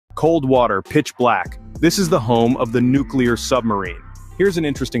Cold water, pitch black. This is the home of the nuclear submarine. Here's an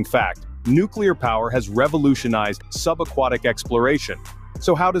interesting fact. Nuclear power has revolutionized subaquatic exploration.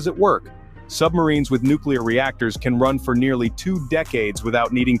 So how does it work? Submarines with nuclear reactors can run for nearly 2 decades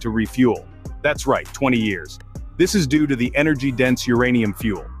without needing to refuel. That's right, 20 years. This is due to the energy-dense uranium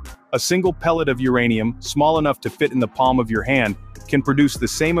fuel. A single pellet of uranium, small enough to fit in the palm of your hand, can produce the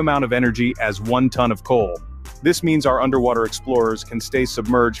same amount of energy as 1 ton of coal. This means our underwater explorers can stay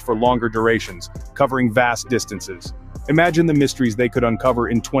submerged for longer durations, covering vast distances. Imagine the mysteries they could uncover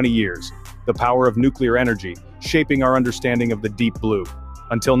in 20 years. The power of nuclear energy, shaping our understanding of the deep blue.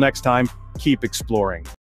 Until next time, keep exploring.